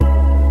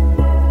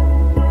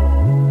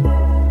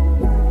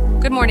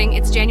morning,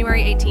 it's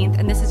January 18th,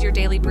 and this is your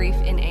daily brief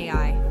in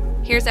AI.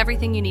 Here's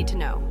everything you need to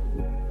know.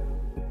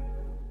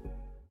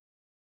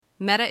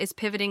 Meta is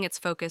pivoting its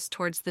focus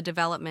towards the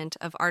development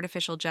of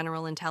artificial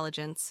general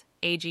intelligence,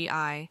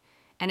 AGI,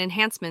 and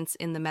enhancements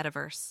in the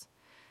metaverse.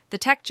 The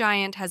tech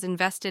giant has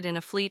invested in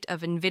a fleet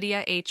of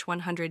NVIDIA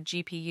H100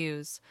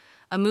 GPUs,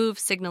 a move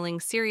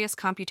signaling serious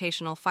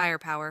computational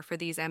firepower for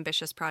these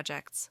ambitious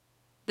projects.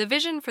 The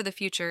vision for the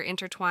future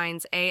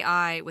intertwines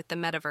AI with the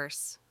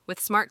metaverse, with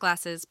smart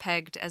glasses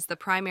pegged as the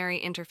primary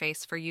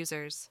interface for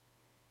users.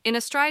 In a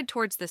stride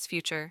towards this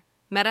future,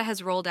 Meta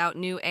has rolled out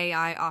new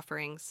AI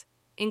offerings,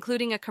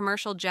 including a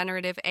commercial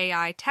generative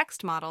AI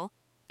text model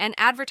and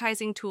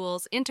advertising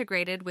tools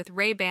integrated with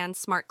Ray-Ban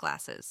smart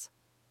glasses.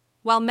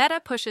 While Meta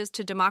pushes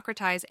to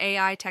democratize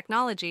AI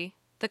technology,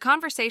 the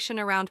conversation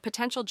around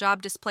potential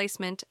job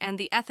displacement and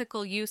the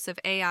ethical use of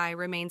AI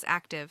remains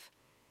active.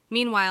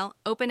 Meanwhile,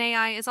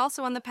 OpenAI is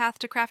also on the path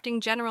to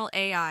crafting general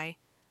AI,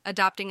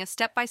 adopting a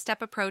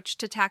step-by-step approach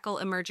to tackle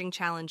emerging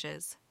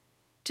challenges.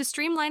 To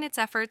streamline its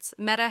efforts,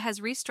 Meta has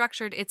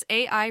restructured its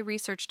AI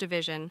research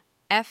division,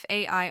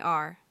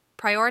 FAIR,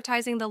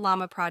 prioritizing the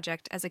Llama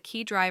project as a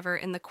key driver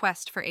in the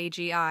quest for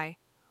AGI,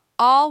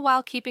 all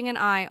while keeping an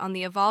eye on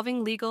the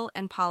evolving legal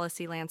and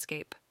policy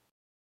landscape.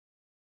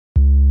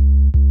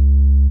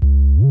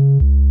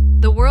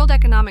 The World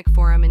Economic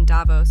Forum in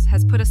Davos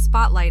has put a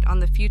spotlight on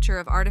the future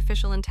of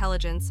artificial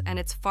intelligence and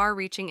its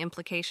far-reaching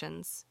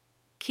implications.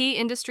 Key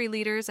industry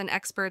leaders and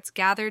experts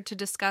gathered to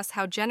discuss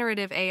how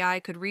generative AI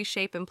could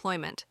reshape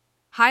employment,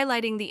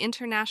 highlighting the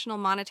International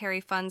Monetary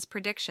Fund's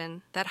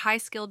prediction that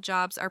high-skilled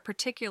jobs are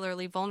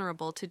particularly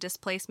vulnerable to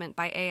displacement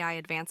by AI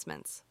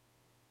advancements.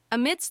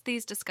 Amidst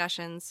these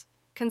discussions,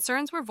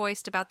 concerns were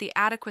voiced about the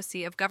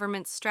adequacy of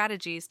government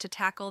strategies to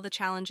tackle the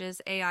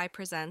challenges AI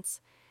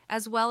presents,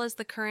 as well as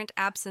the current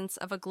absence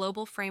of a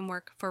global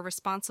framework for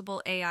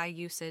responsible AI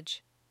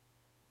usage.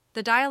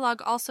 The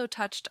dialogue also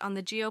touched on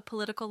the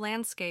geopolitical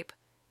landscape,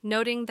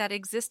 noting that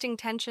existing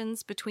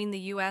tensions between the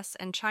US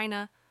and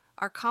China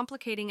are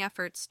complicating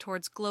efforts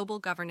towards global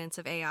governance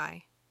of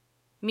AI.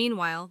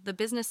 Meanwhile, the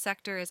business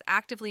sector is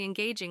actively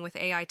engaging with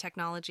AI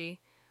technology,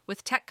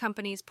 with tech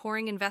companies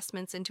pouring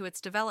investments into its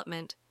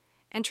development,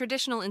 and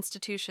traditional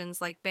institutions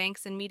like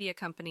banks and media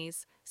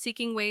companies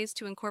seeking ways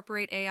to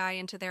incorporate AI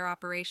into their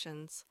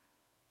operations.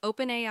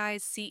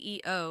 OpenAI's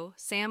CEO,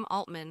 Sam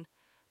Altman,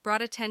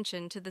 brought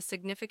attention to the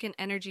significant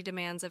energy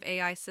demands of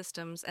AI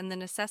systems and the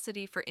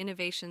necessity for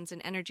innovations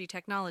in energy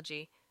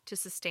technology to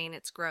sustain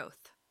its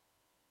growth.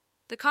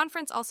 The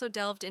conference also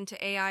delved into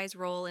AI's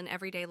role in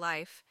everyday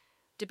life,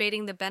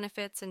 debating the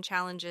benefits and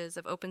challenges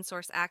of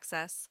open-source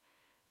access,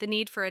 the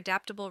need for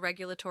adaptable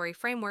regulatory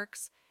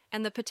frameworks,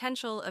 and the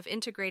potential of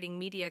integrating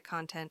media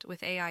content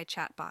with AI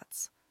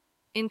chatbots.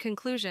 In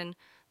conclusion,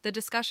 the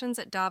discussions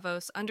at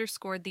Davos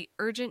underscored the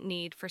urgent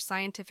need for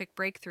scientific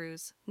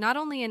breakthroughs, not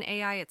only in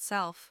AI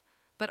itself,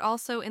 but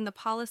also in the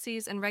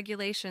policies and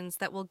regulations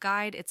that will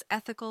guide its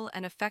ethical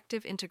and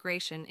effective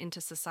integration into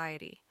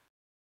society.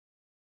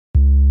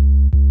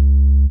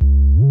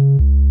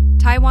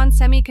 Taiwan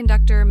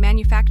Semiconductor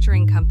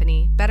Manufacturing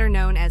Company, better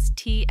known as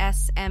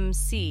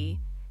TSMC,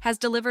 has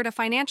delivered a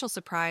financial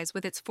surprise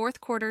with its fourth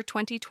quarter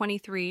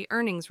 2023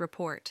 earnings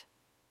report.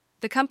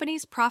 The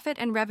company's profit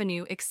and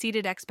revenue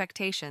exceeded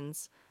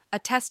expectations, a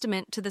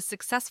testament to the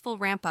successful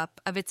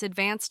ramp-up of its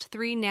advanced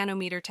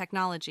 3-nanometer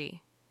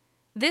technology.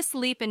 This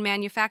leap in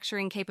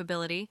manufacturing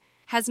capability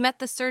has met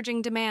the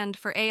surging demand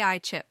for AI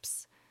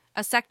chips,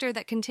 a sector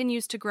that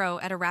continues to grow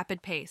at a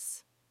rapid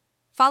pace.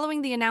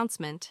 Following the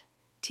announcement,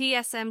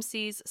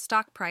 TSMC's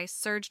stock price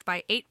surged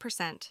by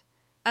 8%,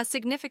 a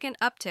significant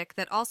uptick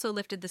that also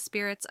lifted the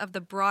spirits of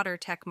the broader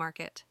tech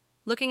market.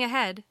 Looking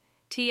ahead,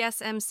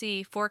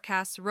 TSMC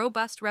forecasts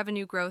robust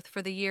revenue growth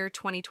for the year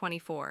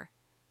 2024,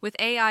 with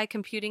AI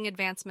computing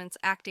advancements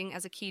acting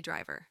as a key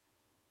driver.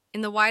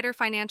 In the wider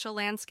financial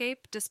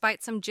landscape,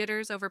 despite some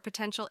jitters over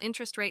potential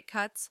interest rate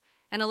cuts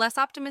and a less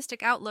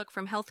optimistic outlook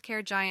from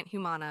healthcare giant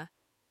Humana,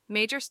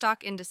 major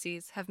stock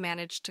indices have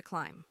managed to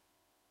climb.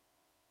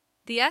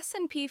 The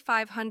S&P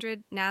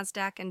 500,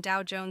 NASDAQ, and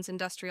Dow Jones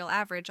Industrial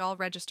Average all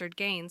registered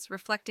gains,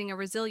 reflecting a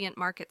resilient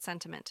market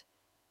sentiment.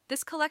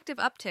 This collective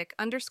uptick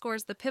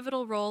underscores the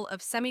pivotal role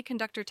of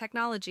semiconductor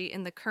technology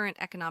in the current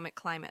economic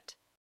climate.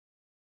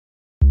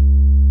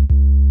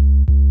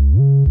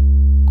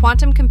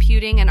 Quantum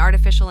computing and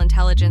artificial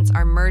intelligence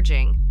are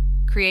merging,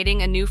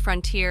 creating a new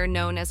frontier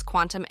known as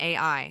quantum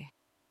AI.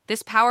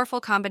 This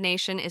powerful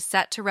combination is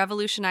set to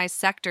revolutionize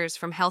sectors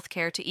from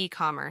healthcare to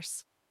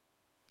e-commerce.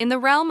 In the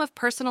realm of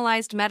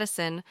personalized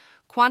medicine,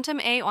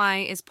 quantum AI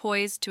is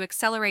poised to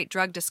accelerate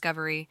drug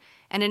discovery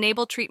and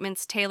enable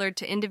treatments tailored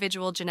to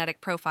individual genetic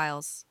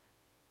profiles.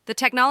 The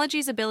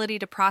technology's ability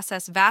to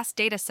process vast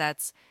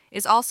datasets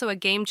is also a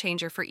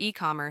game-changer for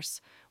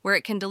e-commerce, where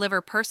it can deliver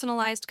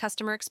personalized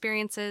customer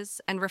experiences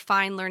and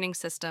refine learning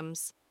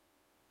systems.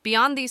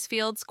 Beyond these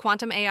fields,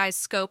 quantum AI's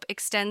scope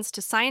extends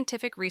to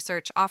scientific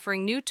research,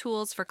 offering new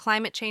tools for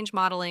climate change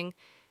modeling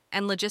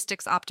and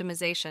logistics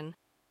optimization.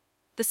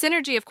 The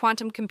synergy of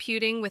quantum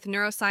computing with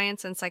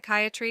neuroscience and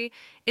psychiatry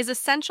is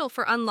essential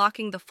for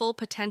unlocking the full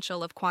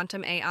potential of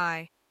quantum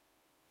AI.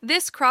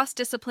 This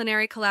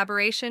cross-disciplinary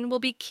collaboration will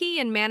be key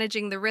in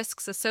managing the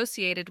risks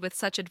associated with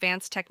such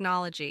advanced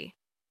technology.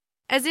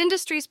 As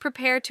industries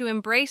prepare to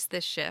embrace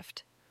this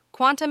shift,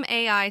 quantum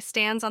AI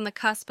stands on the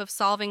cusp of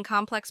solving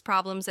complex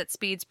problems at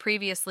speeds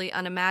previously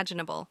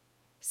unimaginable,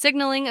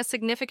 signaling a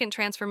significant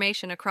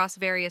transformation across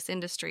various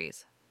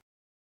industries.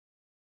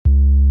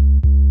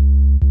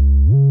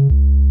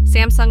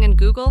 Samsung and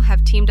Google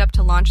have teamed up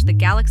to launch the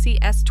Galaxy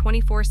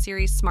S24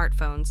 series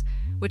smartphones,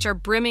 which are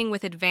brimming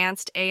with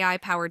advanced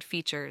AI-powered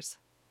features.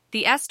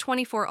 The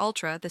S24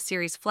 Ultra, the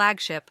series'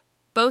 flagship,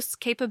 boasts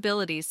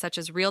capabilities such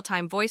as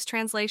real-time voice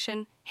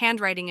translation,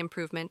 handwriting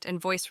improvement, and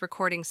voice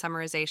recording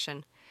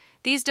summarization.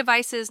 These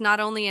devices not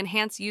only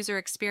enhance user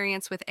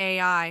experience with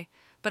AI,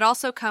 but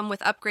also come with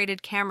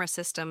upgraded camera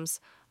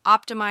systems,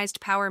 optimized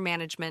power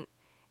management,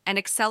 and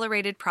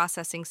accelerated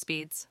processing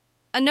speeds.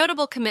 A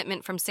notable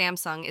commitment from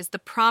Samsung is the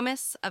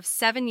promise of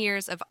 7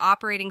 years of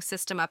operating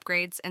system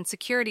upgrades and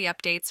security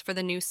updates for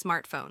the new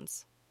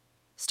smartphones.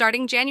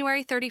 Starting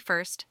January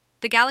 31st,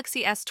 the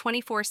Galaxy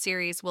S24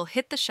 series will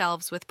hit the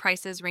shelves with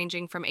prices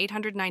ranging from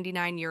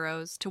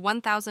 €899 to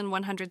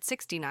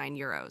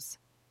 €1,169.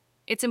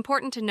 It's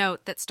important to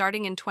note that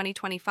starting in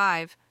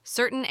 2025,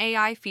 certain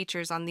AI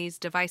features on these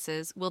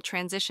devices will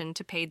transition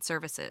to paid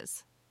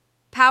services.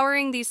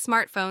 Powering these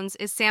smartphones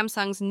is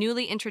Samsung's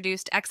newly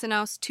introduced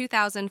Exynos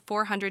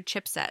 2400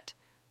 chipset,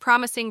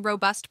 promising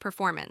robust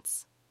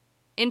performance.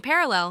 In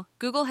parallel,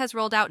 Google has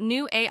rolled out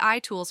new AI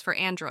tools for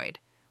Android,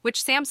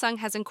 which Samsung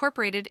has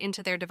incorporated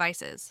into their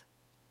devices.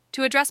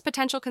 To address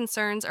potential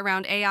concerns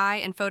around AI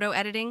and photo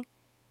editing,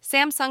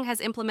 Samsung has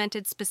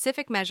implemented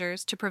specific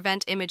measures to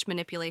prevent image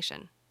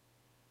manipulation.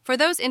 For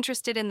those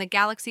interested in the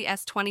Galaxy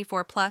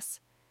S24 Plus,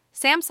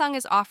 Samsung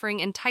is offering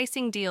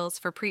enticing deals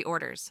for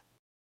pre-orders.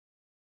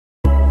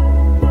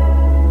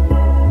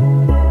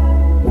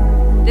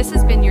 This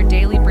has been your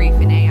daily brief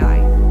in AI.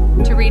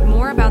 To read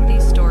more about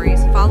these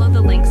stories, follow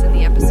the links in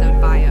the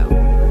episode bio.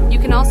 You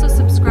can also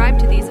subscribe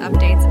to these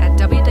updates at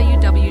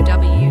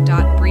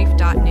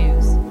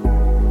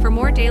www.brief.news. For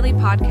more daily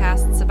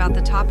podcasts about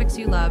the topics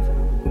you love,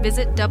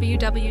 visit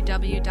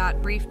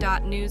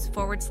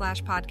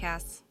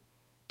www.brief.news/podcasts.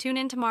 Tune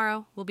in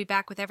tomorrow. We'll be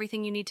back with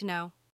everything you need to know.